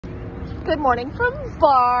Good morning from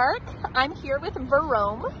Bark. I'm here with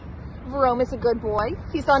Verome. Verome is a good boy.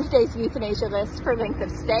 He's on today's euthanasia list for length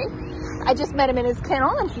of stay. I just met him in his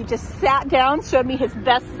kennel and he just sat down, showed me his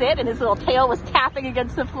best sit, and his little tail was tapping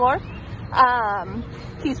against the floor.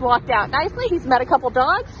 He's walked out nicely. He's met a couple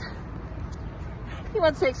dogs. He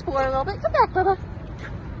wants to explore a little bit. Come back, Bubba.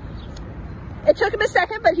 It took him a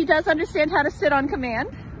second, but he does understand how to sit on command.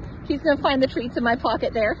 He's gonna find the treats in my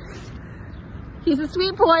pocket there. He's a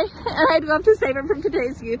sweet boy, and I'd love to save him from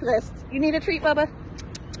today's youth list. You need a treat, Bubba?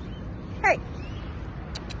 Hey.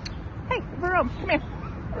 Hey, Verome, come here.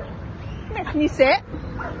 Come here, can you sit?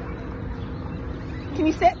 Can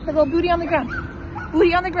you sit? The little booty on the ground.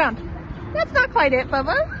 Booty on the ground. That's not quite it,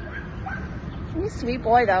 Bubba. You're a sweet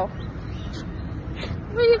boy, though.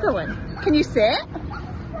 Where are you going? Can you sit?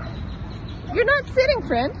 You're not sitting,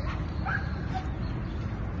 friend.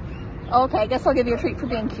 Okay, I guess I'll give you a treat for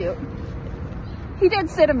being cute. He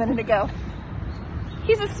did sit a minute ago.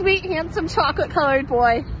 He's a sweet, handsome, chocolate-colored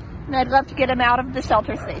boy, and I'd love to get him out of the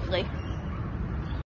shelter safely.